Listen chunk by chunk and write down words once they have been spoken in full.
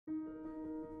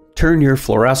Turn your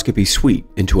fluoroscopy suite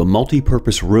into a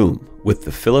multi-purpose room with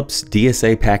the Philips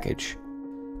DSA package,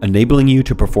 enabling you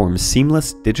to perform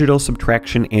seamless digital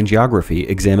subtraction angiography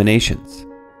examinations.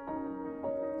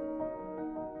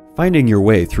 Finding your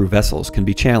way through vessels can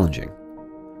be challenging.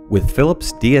 With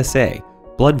Philips DSA,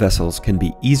 blood vessels can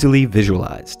be easily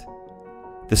visualized.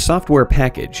 The software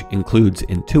package includes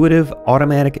intuitive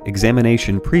automatic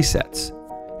examination presets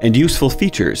and useful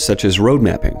features such as road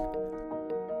mapping,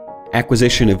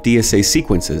 acquisition of DSA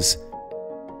sequences,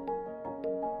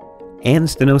 and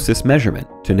stenosis measurement,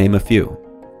 to name a few.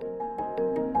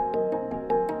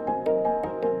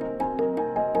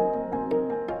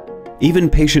 Even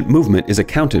patient movement is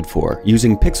accounted for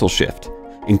using pixel shift,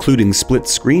 including split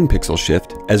screen pixel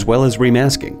shift as well as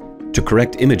remasking, to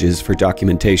correct images for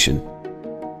documentation.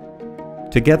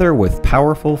 Together with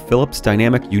powerful Philips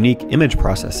Dynamic Unique Image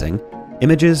Processing,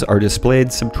 images are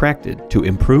displayed subtracted to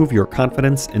improve your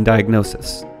confidence in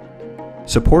diagnosis.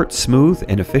 Support smooth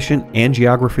and efficient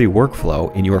angiography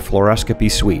workflow in your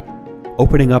fluoroscopy suite,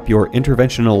 opening up your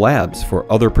interventional labs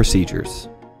for other procedures.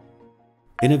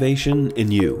 Innovation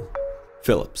in you.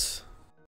 Philips.